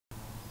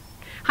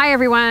Hi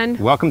everyone.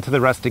 Welcome to the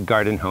Rustic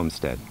Garden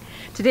Homestead.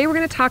 Today we're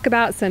going to talk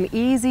about some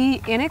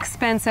easy,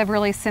 inexpensive,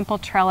 really simple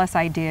trellis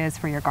ideas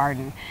for your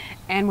garden.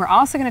 And we're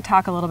also going to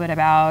talk a little bit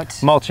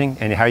about mulching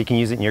and how you can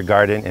use it in your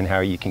garden and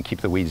how you can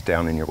keep the weeds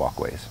down in your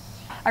walkways.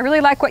 I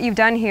really like what you've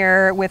done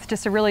here with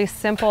just a really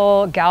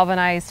simple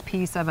galvanized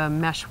piece of a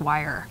mesh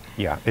wire.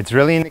 Yeah, it's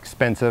really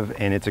inexpensive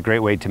and it's a great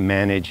way to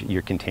manage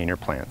your container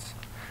plants.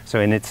 So,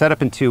 and it's set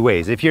up in two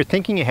ways. If you're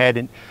thinking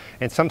ahead,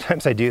 and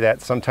sometimes I do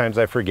that, sometimes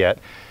I forget.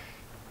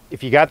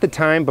 If you got the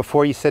time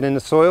before you set in the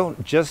soil,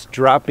 just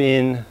drop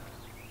in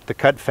the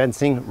cut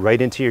fencing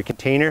right into your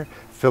container,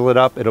 fill it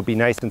up, it'll be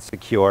nice and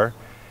secure.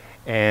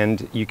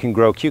 And you can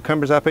grow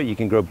cucumbers up it, you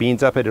can grow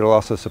beans up it, it'll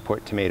also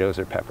support tomatoes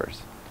or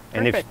peppers.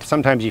 And if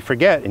sometimes you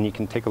forget, and you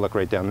can take a look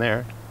right down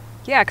there.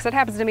 Yeah, because that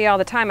happens to me all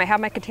the time. I have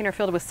my container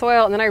filled with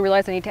soil and then I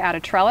realize I need to add a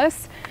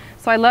trellis.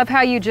 So I love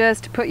how you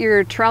just put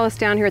your trellis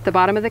down here at the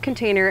bottom of the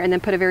container and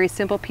then put a very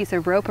simple piece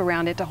of rope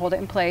around it to hold it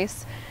in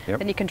place. Yep.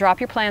 Then you can drop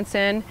your plants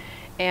in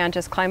and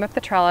just climb up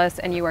the trellis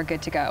and you are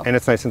good to go. And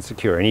it's nice and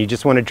secure. And you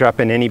just want to drop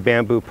in any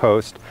bamboo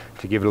post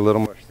to give it a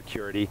little more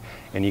security,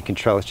 and you can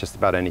trellis just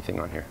about anything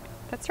on here.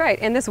 That's right.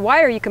 And this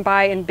wire you can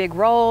buy in big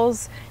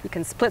rolls, you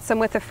can split some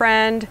with a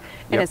friend,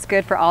 and it's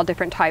good for all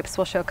different types.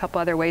 We'll show a couple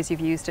other ways you've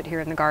used it here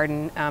in the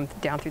garden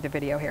down through the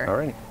video here. All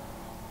right.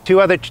 Two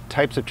other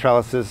types of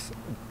trellises.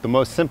 The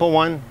most simple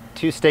one,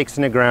 2 stakes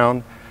in the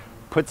ground,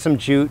 put some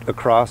jute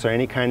across or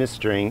any kind of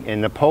string,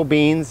 and the pole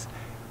beans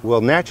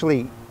will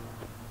naturally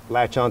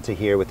latch onto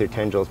here with their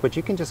tendrils, but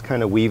you can just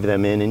kind of weave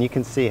them in and you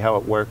can see how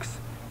it works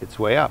its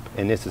way up.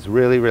 And this is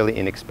really, really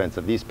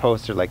inexpensive. These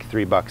posts are like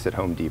 $3 at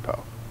Home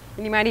Depot.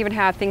 And you might even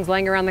have things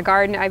laying around the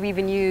garden. I've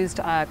even used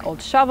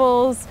old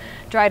shovels,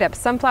 dried up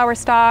sunflower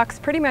stalks,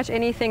 pretty much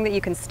anything that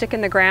you can stick in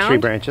the ground. Tree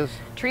branches.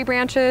 Tree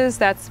branches,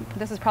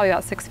 this is probably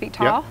about 6 feet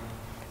tall. Yep.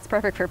 It's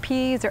perfect for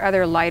peas or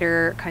other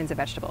lighter kinds of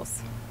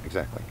vegetables.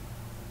 Exactly.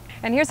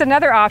 And here's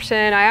another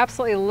option. I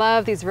absolutely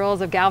love these rolls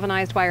of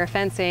galvanized wire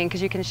fencing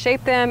because you can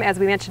shape them, as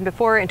we mentioned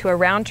before, into a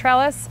round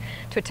trellis,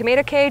 to a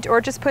tomato cage,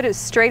 or just put it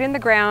straight in the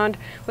ground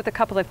with a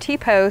couple of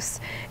T-posts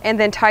and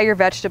then tie your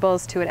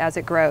vegetables to it as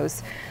it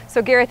grows.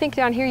 So Gary, I think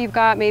down here you've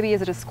got, maybe,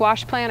 is it a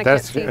squash plant?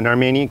 That's an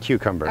Armenian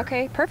cucumber.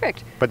 Okay,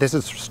 perfect. But this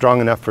is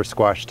strong enough for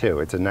squash too.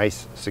 It's a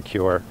nice,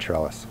 secure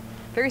trellis.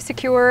 Very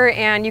secure,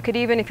 and you could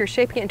even, if you're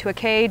shaping it into a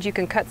cage, you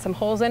can cut some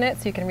holes in it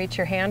so you can reach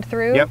your hand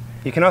through. Yep.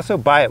 You can also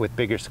buy it with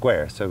bigger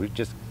squares, so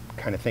just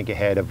kind of think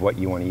ahead of what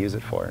you want to use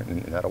it for,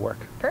 and that'll work.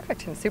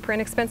 Perfect, and super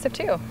inexpensive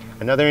too.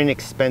 Another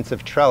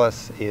inexpensive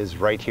trellis is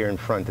right here in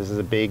front. This is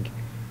a big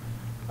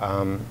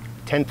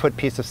 10-foot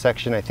piece of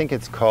section. I think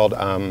it's called,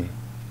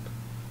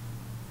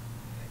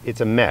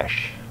 it's a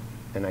mesh,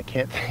 and I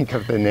can't think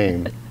of the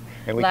name.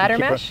 And ladder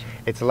mesh?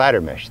 It's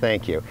ladder mesh,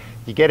 thank you.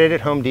 You get it at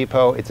Home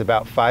Depot, it's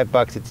about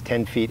 $5, it's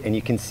 10 feet, and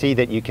you can see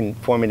that you can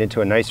form it into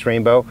a nice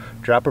rainbow.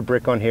 Drop a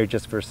brick on here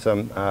just for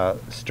some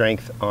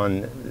strength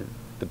on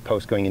the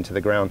post going into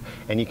the ground,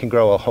 and you can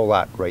grow a whole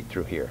lot right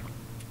through here.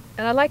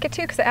 And I like it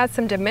too because it adds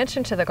some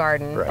dimension to the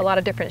garden. Right. A lot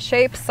of different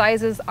shapes,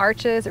 sizes,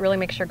 arches. It really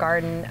makes your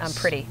garden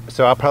pretty.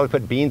 So I'll probably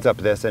put beans up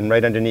this, and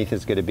right underneath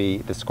is going to be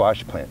the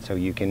squash plant, so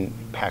you can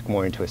pack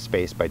more into a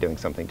space by doing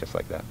something just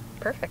like that.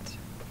 Perfect.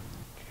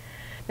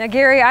 Now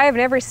Gary, I have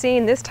never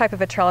seen this type of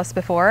a trellis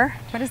before.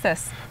 What is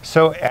this?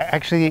 So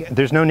actually,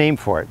 there's no name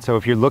for it. So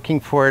if you're looking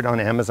for it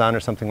on Amazon or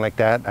something like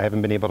that, I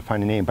haven't been able to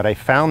find a name, but I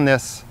found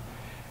this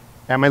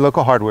at my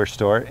local hardware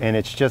store, and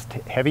it's just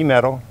heavy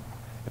metal.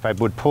 If I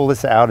would pull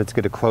this out, it's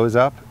going to close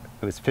up.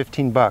 It was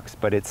 $15,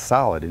 but it's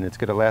solid and it's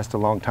going to last a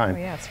long time. Oh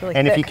yeah, it's really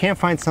And thick. if you can't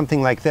find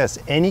something like this,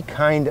 any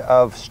kind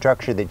of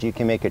structure that you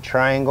can make a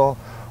triangle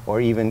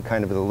or even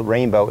kind of a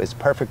rainbow is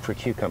perfect for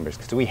cucumbers.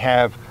 Because we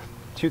have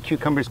 2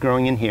 cucumbers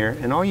growing in here,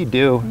 and all you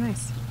do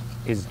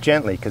is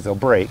gently, because they'll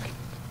break,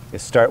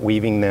 is start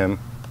weaving them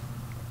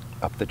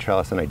up the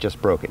trellis, and I just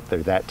broke it. They're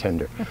that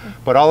tender.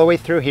 But all the way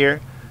through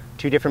here,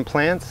 2 different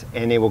plants,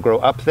 and they will grow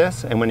up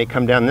this, and when they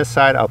come down this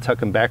side, I'll tuck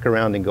them back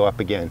around and go up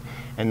again.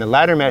 And the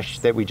ladder mesh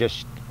that we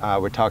just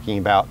were talking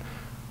about,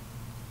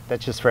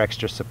 that's just for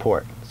extra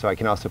support. So I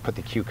can also put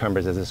the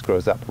cucumbers as this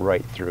grows up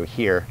right through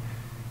here.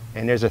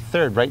 And there's a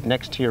third right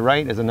next to your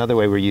right is another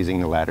way we're using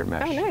the ladder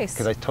mesh. Oh, nice.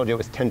 Because I told you it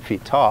was 10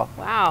 feet tall.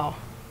 Wow.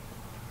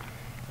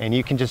 And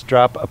you can just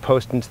drop a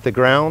post into the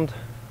ground,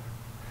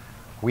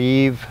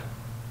 weave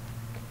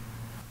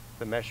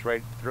the mesh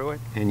right through it,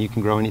 and you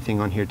can grow anything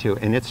on here too.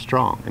 And it's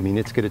strong. I mean,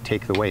 it's going to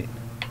take the weight.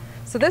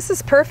 So this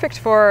is perfect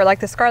for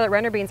like the scarlet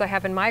runner beans I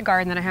have in my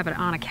garden that I have it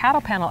on a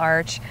cattle panel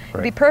arch. Right.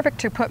 It'd be perfect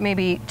to put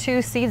maybe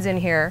 2 seeds in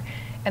here.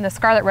 And the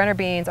scarlet runner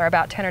beans are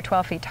about 10 or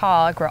 12 feet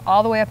tall, grow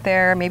all the way up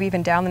there, maybe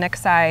even down the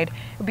next side. It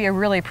would be a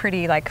really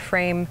pretty like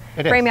frame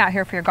out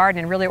here for your garden,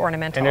 and really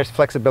ornamental. And there's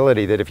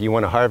flexibility that if you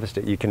want to harvest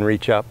it, you can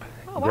reach up,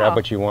 wow, grab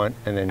what you want,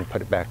 and then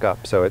put it back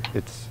up. So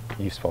it's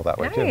useful that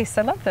way too. Nice,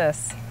 I love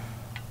this.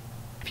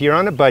 If you're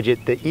on a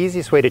budget, the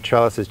easiest way to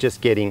trellis is just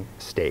getting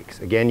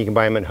stakes. Again, you can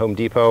buy them at Home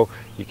Depot.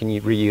 You can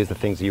reuse the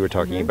things that you were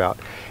talking about.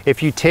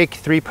 If you take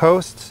 3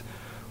 posts,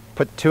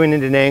 put 2 in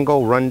at an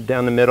angle, run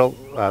down the middle,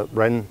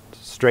 run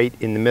straight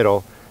in the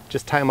middle,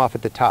 just tie them off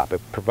at the top.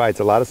 It provides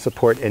a lot of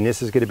support, and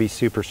this is going to be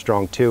super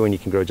strong too, and you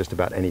can grow just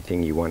about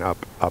anything you want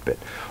up it.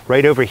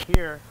 Right over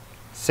here,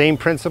 same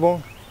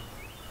principle.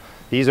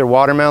 These are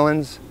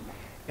watermelons,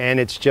 and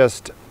it's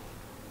just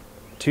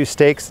 2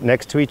 stakes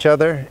next to each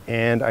other,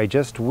 and I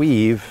just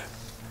weave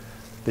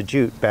the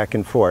jute back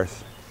and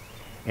forth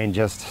and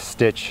just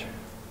stitch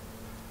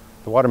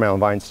the watermelon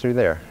vines through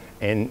there.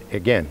 And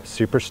again,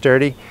 super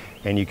sturdy,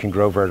 and you can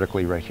grow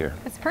vertically right here.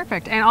 That's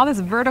perfect. And all this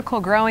vertical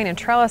growing and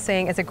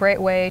trellising is a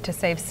great way to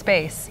save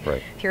space.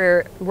 Right. If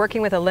you're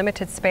working with a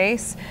limited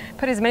space,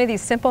 put as many of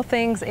these simple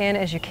things in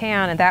as you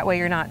can, and that way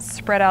you're not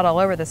spread out all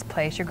over this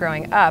place. You're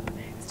growing up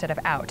instead of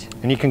out.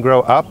 And you can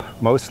grow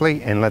up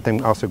mostly and let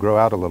them also grow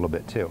out a little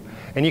bit too.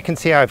 And you can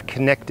see how I've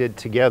connected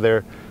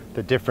together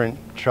the different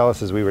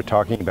trellises we were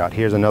talking about.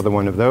 Here's another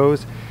one of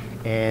those,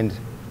 and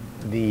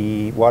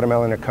the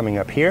watermelon are coming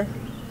up here.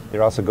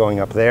 They're also going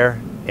up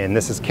there, and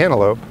this is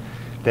cantaloupe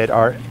that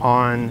are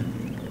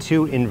on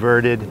 2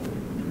 inverted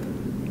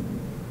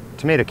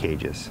tomato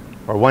cages,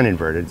 or 1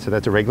 inverted. So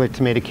that's a regular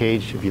tomato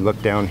cage. If you look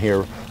down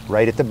here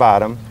right at the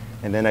bottom,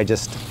 and then I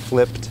just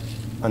flipped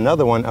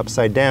another one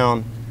upside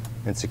down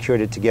and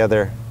secured it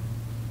together,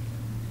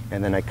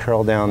 and then I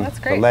curl down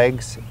the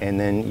legs, and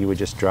then you would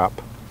just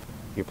drop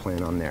your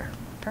plant on there.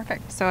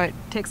 Perfect. So it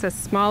takes a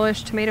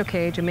smallish tomato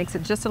cage and makes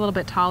it just a little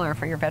bit taller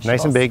for your vegetables.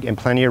 Nice and big, and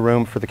plenty of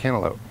room for the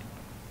cantaloupe.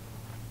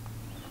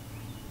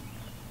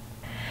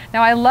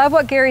 Now I love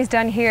what Gary's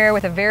done here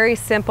with a very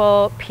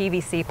simple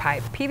PVC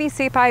pipe.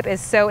 PVC pipe is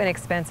so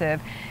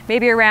inexpensive,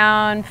 maybe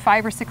around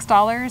 $5 or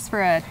 $6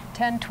 for a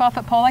 10, 12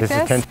 foot pole like this.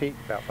 This is 10 feet,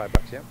 about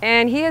 $5, yep.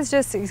 And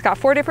he's got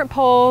 4 different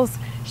poles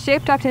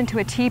shaped up into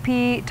a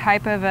teepee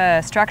type of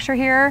a structure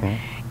here.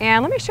 Mm-hmm.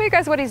 And let me show you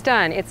guys what he's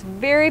done. It's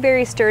very,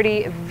 very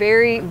sturdy,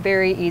 very,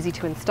 very easy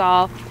to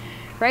install.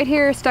 Right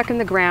here, stuck in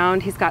the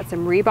ground, he's got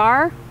some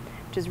rebar,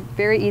 which is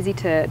very easy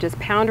to just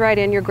pound right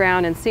in your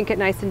ground and sink it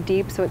nice and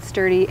deep so it's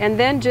sturdy, and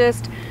then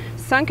just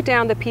sunk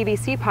down the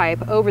PVC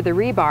pipe over the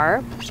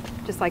rebar,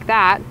 just like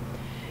that.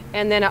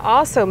 And then it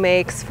also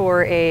makes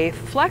for a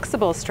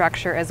flexible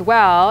structure as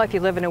well if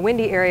you live in a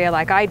windy area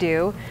like I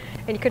do,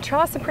 and you can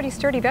trellis some pretty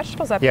sturdy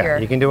vegetables up here. Yeah,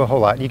 you can do a whole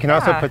lot. You can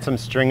also put some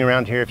string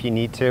around here if you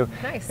need to.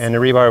 Nice. And the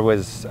rebar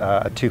was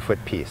a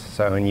 2-foot piece,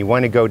 so, and you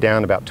want to go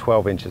down about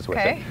 12 inches with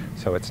it,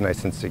 so it's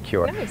nice and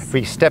secure. Nice. If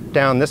we step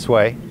down this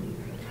way,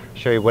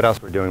 show you what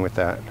else we're doing with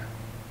that.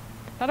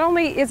 Not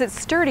only is it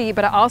sturdy,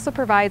 but it also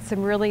provides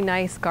some really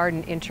nice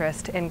garden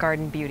interest and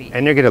garden beauty.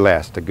 And they're going to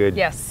last a good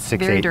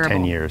 6, 8, durable.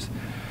 10 years.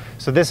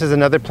 So this is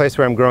another place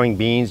where I'm growing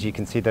beans. You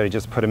can see that I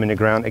just put them in the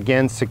ground.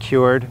 Again,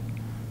 secured.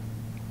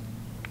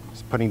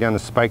 Just putting down the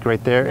spike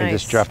right there and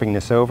just dropping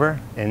this over.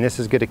 And this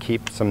is going to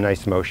keep some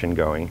nice motion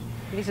going.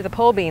 These are the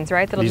pole beans,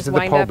 right? That'll These just are the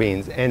wind pole up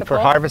beans. And for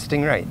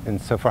harvesting, right.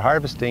 And so for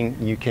harvesting,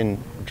 you can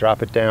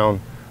drop it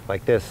down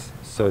like this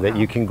so that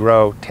you can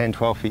grow 10,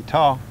 12 feet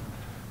tall,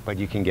 but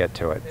you can get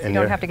to it. So you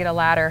don't have to get a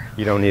ladder.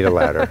 You don't need a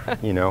ladder,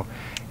 you know.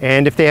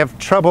 And if they have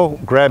trouble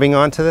grabbing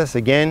onto this,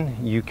 again,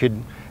 you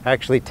could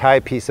actually tie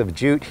a piece of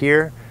jute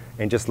here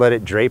and just let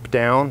it drape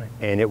down,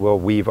 and it will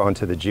weave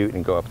onto the jute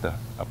and go up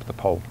the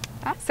pole.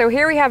 So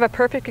here we have a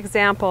perfect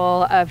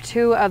example of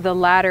 2 of the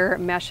ladder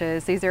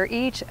meshes. These are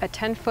each a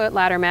 10-foot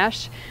ladder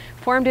mesh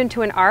formed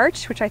into an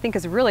arch, which I think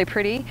is really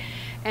pretty,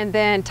 and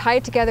then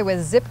tied together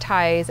with zip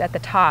ties at the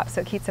top,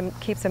 so it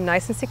keeps them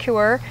nice and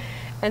secure.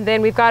 And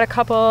then we've got a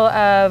couple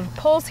of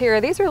poles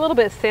here. These are a little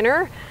bit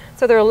thinner,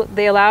 so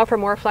they allow for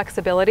more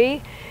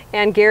flexibility.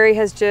 And Gary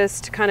has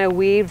just kind of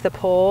weaved the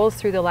poles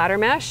through the ladder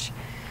mesh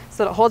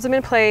so that it holds them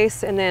in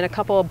place, and then a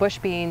couple of bush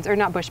beans, or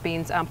not bush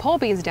beans, pole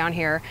beans down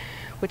here,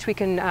 which we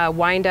can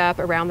wind up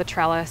around the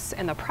trellis,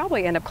 and they'll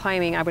probably end up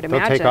climbing, I would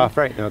imagine. They'll take off,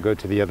 right, and they'll go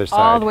to the other side.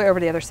 All the way over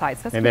to the other side.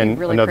 So that's and then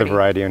really another pretty.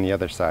 variety on the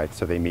other side,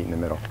 so they meet in the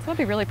middle. So that'll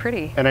be really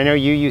pretty. And I know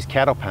you use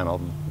cattle panel.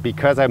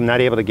 Because I'm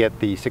not able to get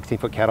the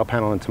 16-foot cattle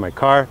panel into my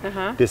car,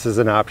 this is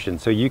an option.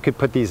 So you could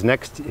put these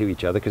next to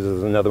each other, because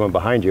there's another one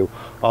behind you,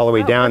 all the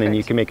way down, perfect. And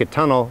you can make a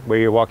tunnel where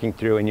you're walking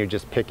through and you're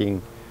just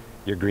picking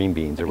your green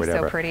beans or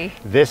whatever. So pretty.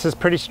 This is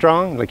pretty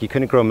strong. Like, you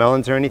couldn't grow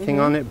melons or anything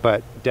on it,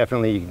 but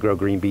definitely you can grow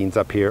green beans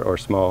up here, or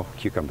small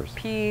cucumbers.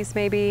 Peas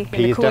maybe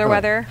Peas, in the cooler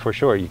weather. For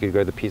sure, you could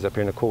grow the peas up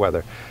here in the cool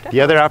weather. Definitely.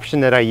 The other option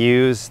that I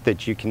use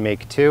that you can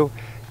make too,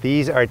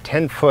 these are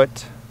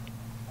 10-foot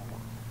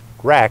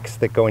racks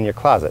that go in your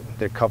closet.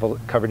 They're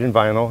covered in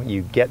vinyl.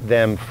 You get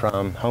them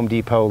from Home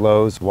Depot,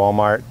 Lowe's,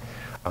 Walmart.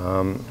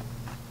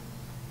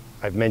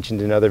 I've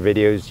mentioned in other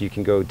videos, you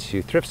can go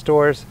to thrift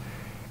stores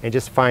and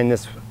just find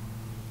this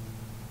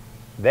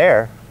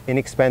there,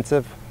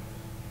 inexpensive,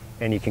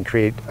 and you can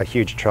create a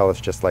huge trellis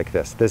just like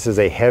this. This is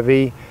a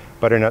heavy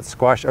butternut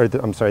squash, or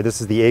I'm sorry, this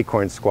is the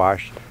acorn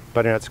squash.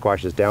 Butternut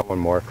squash is down one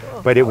more,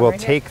 but it will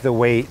take the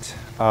weight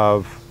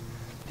of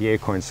the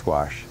acorn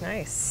squash.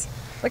 Nice.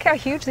 Look how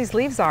huge these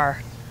leaves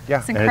are. Yeah,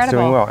 it's and incredible. it's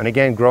doing well. And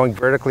again, growing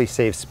vertically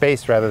saves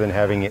space rather than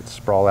having it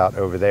sprawl out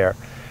over there.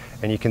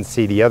 And you can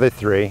see the other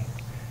 3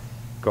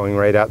 going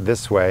right out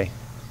this way.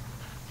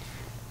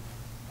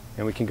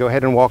 And we can go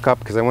ahead and walk up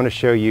because I want to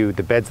show you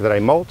the beds that I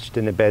mulched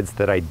and the beds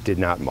that I did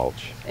not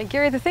mulch. And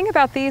Gary, the thing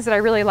about these that I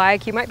really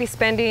like, you might be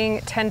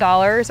spending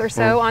 $10 or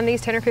so on these,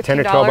 10 or 15 10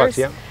 or 12 bucks,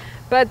 yeah.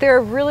 But they're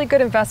a really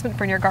good investment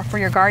for your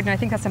garden. I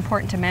think that's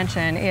important to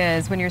mention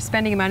is when you're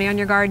spending money on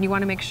your garden, you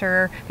want to make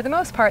sure, for the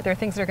most part, they're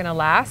things that are going to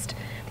last.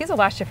 These will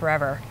last you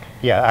forever.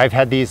 Yeah, I've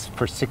had these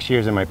for 6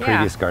 years in my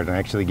previous garden. I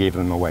actually gave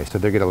them away, so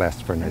they're going to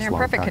last for a nice long time. And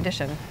they're in perfect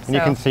condition. And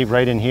you can see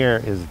right in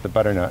here is the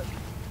butternut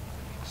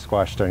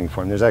squash starting to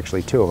form. There's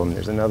actually 2 of them.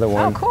 There's another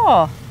one. Oh,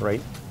 cool.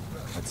 Right.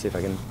 Let's see if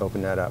I can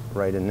open that up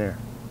right in there.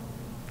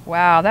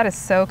 Wow, that is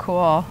so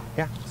cool.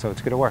 Yeah, so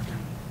it's going to work.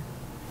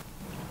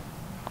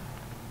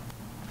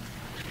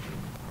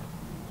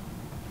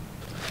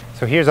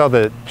 So here's all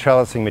the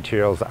trellising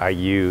materials I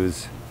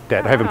use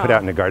that I haven't put out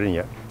in the garden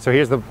yet. So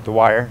here's the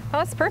wire. Oh,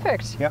 that's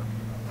perfect. Yep.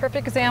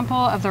 Perfect example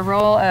of the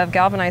roll of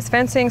galvanized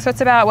fencing. So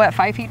it's about, what,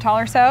 5 feet tall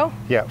or so?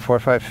 Yeah, 4 or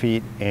 5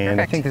 feet. And Perfect.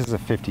 I think this is a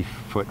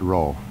 50-foot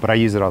roll, but I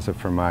use it also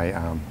for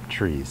my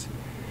trees.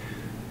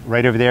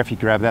 Right over there, if you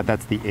grab that,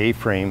 that's the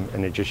A-frame,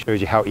 and it just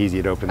shows you how easy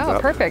it opens up. Oh,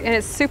 perfect. And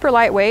it's super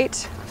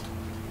lightweight.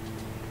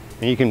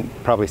 And you can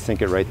probably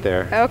sink it right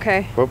there.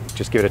 Okay. Whoop,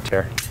 just give it a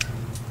tear.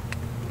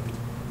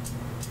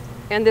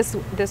 And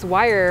this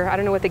wire, I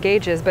don't know what the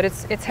gauge is, but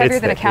it's heavier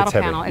than a cattle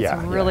panel. It's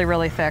really,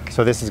 really thick.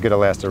 So this is going to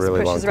last a really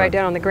long time. Pushes right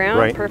down on the ground.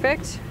 Right.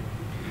 Perfect.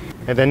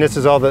 And then this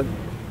is all the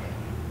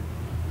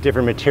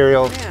different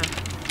materials. Yeah.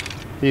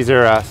 These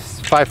are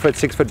 5-foot,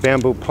 6-foot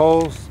bamboo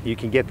poles. You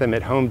can get them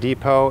at Home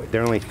Depot.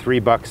 They're only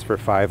 $3 for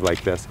 5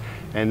 like this.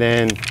 And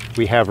then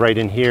we have right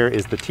in here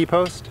is the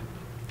T-post.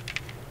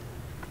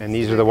 And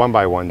these are the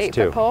 1x1s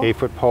too.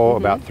 8-foot pole,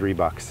 about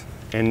 $3.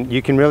 And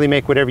you can really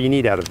make whatever you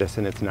need out of this,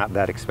 and it's not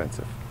that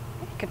expensive.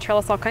 You can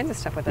trellis all kinds of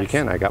stuff with this. You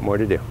can, I got more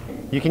to do.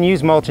 You can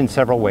use mulch in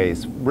several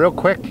ways. Real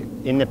quick,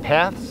 in the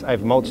paths,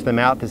 I've mulched them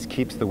out. This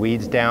keeps the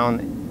weeds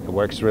down. It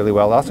works really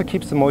well. It also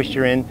keeps the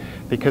moisture in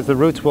because the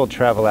roots will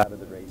travel out of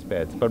the raised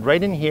beds. But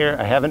right in here,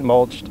 I haven't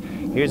mulched.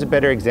 Here's a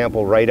better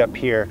example right up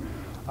here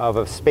of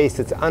a space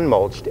that's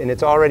unmulched, and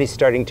it's already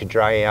starting to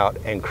dry out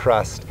and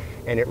crust,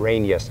 and it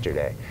rained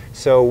yesterday.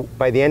 So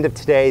by the end of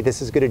today,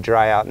 this is going to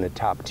dry out in the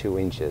top 2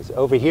 inches.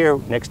 Over here,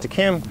 next to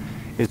Kim,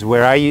 is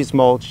where I use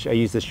mulch. I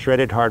use the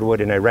shredded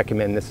hardwood, and I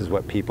recommend this is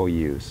what people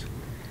use.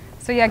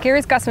 So yeah,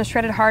 Gary's got some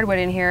shredded hardwood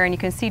in here, and you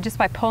can see just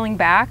by pulling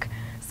back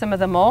some of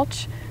the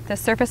mulch, the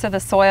surface of the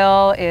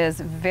soil is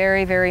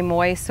very, very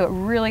moist, so it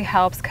really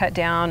helps cut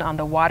down on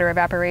the water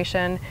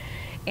evaporation.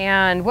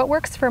 And what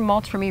works for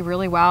mulch for me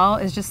really well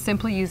is just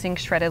simply using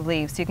shredded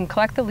leaves. So you can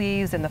collect the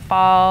leaves in the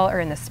fall or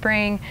in the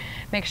spring,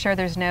 make sure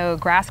there's no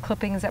grass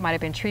clippings that might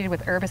have been treated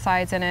with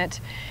herbicides in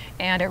it,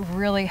 and it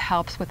really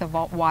helps with the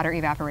water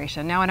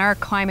evaporation. Now in our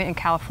climate in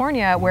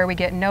California, where we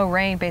get no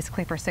rain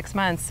basically for 6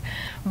 months,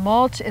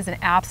 mulch is an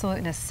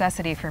absolute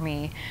necessity for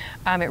me.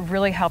 It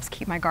really helps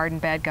keep my garden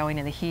bed going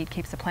in the heat,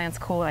 keeps the plants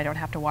cool, and I don't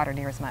have to water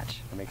near as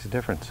much. It makes a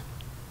difference.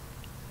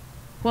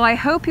 Well, I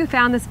hope you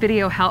found this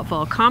video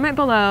helpful. Comment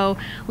below.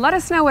 Let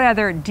us know what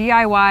other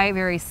DIY,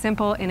 very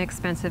simple,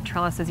 inexpensive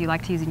trellises you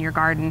like to use in your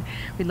garden.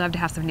 We'd love to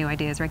have some new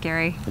ideas, right,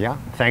 Gary? Yeah,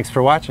 thanks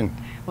for watching.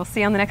 We'll see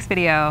you on the next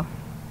video.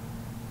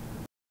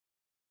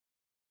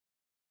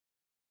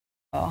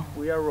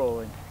 We are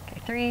rolling. Okay,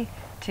 3,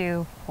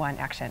 2, 1,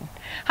 action.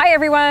 Hi,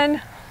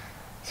 everyone.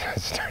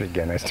 Start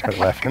again, I started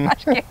laughing.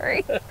 Gosh,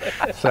 Gary.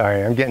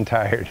 Sorry, I'm getting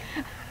tired.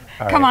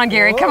 Come on,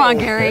 Gary. Come on,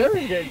 Gary.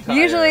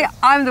 Usually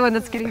I'm the one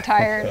that's getting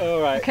tired.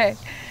 All right. Okay.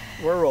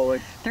 We're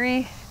rolling.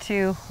 3,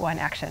 2, 1,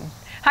 action.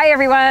 Hi,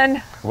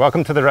 everyone.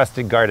 Welcome to the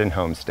Rustic Garden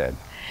Homestead.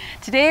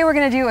 Today we're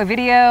going to do a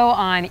video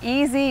on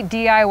easy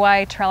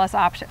DIY trellis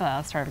option.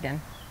 Let's start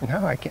again.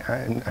 No, I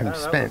can't. I'm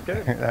spent.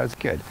 That was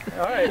good.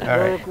 All right. All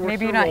right.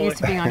 Maybe you're not used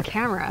to being on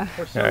camera.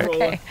 We're still rolling.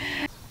 Okay.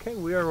 Okay,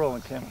 we are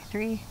rolling, Kim.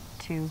 3,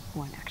 2,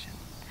 1, action.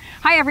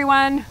 Hi,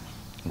 everyone.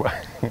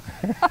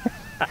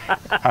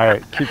 All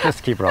right,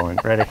 just keep rolling.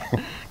 Ready?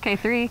 Okay,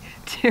 3,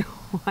 2,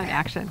 1,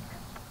 action.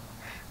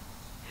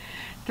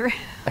 3,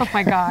 oh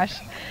my gosh.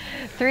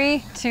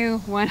 3, 2,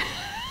 1.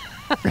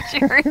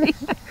 Jerry.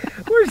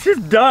 We're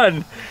just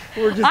done.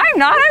 I'm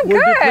not, I'm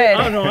good.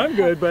 Oh no, I'm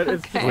good, but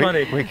it's just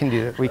funny.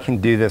 We can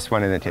do this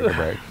one and then take a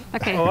break.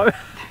 Okay. Oh,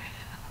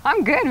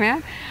 I'm good,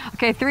 man.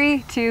 Okay,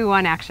 3, 2,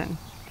 1, action.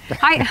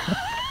 Hi.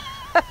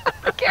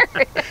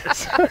 Gary.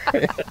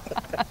 Sorry.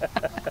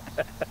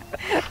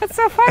 That's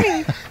so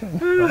funny.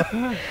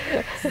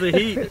 it's the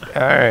heat.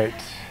 All right,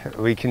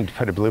 we can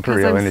put a blooper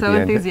reel in at the I'm so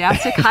end.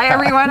 enthusiastic. Hi,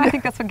 everyone. I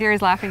think that's what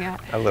Gary's laughing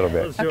at. A little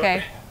bit.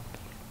 Okay.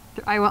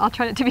 I'll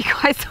try not to be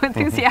quite so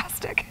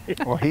enthusiastic.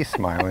 Well, he's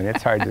smiling.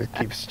 It's hard to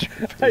keep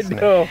straight. I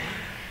know.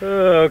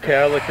 Okay,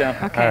 I'll look down.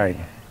 Okay. All right.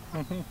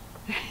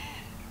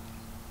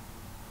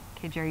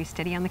 Okay, Jerry, you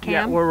steady on the cam?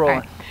 Yeah, we're rolling.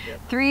 Right.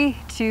 3,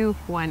 2,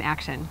 1,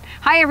 action.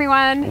 Hi,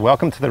 everyone.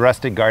 Welcome to the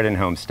Rustic Garden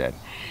Homestead.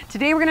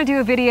 Today we're going to do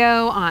a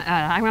video on,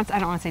 I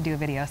don't want to say do a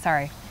video,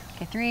 sorry.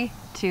 Okay, 3,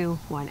 2,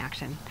 1,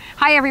 action.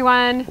 Hi,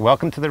 everyone.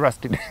 Welcome to the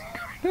Rustic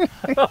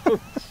Oh,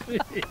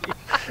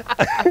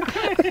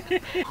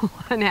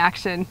 One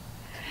action.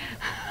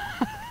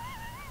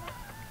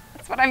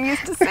 That's what I'm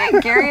used to saying,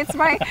 Gary. It's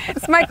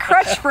my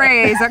crutch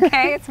phrase,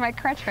 okay? It's my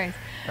crutch phrase.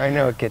 I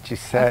know it gets you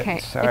set. Okay,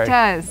 Sorry. it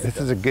does. This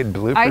is a good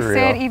blooper I reel.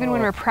 say it even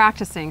when we're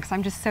practicing, because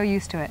I'm just so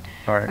used to it.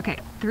 All right. Okay,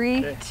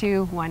 3,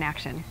 2, 1,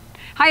 action.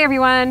 Hi,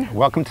 everyone.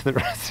 Welcome to the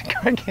recipe.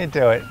 I can't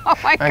do it. Oh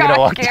my I'm gonna God,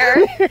 walk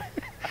Gary.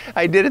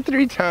 I did it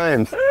 3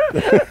 times.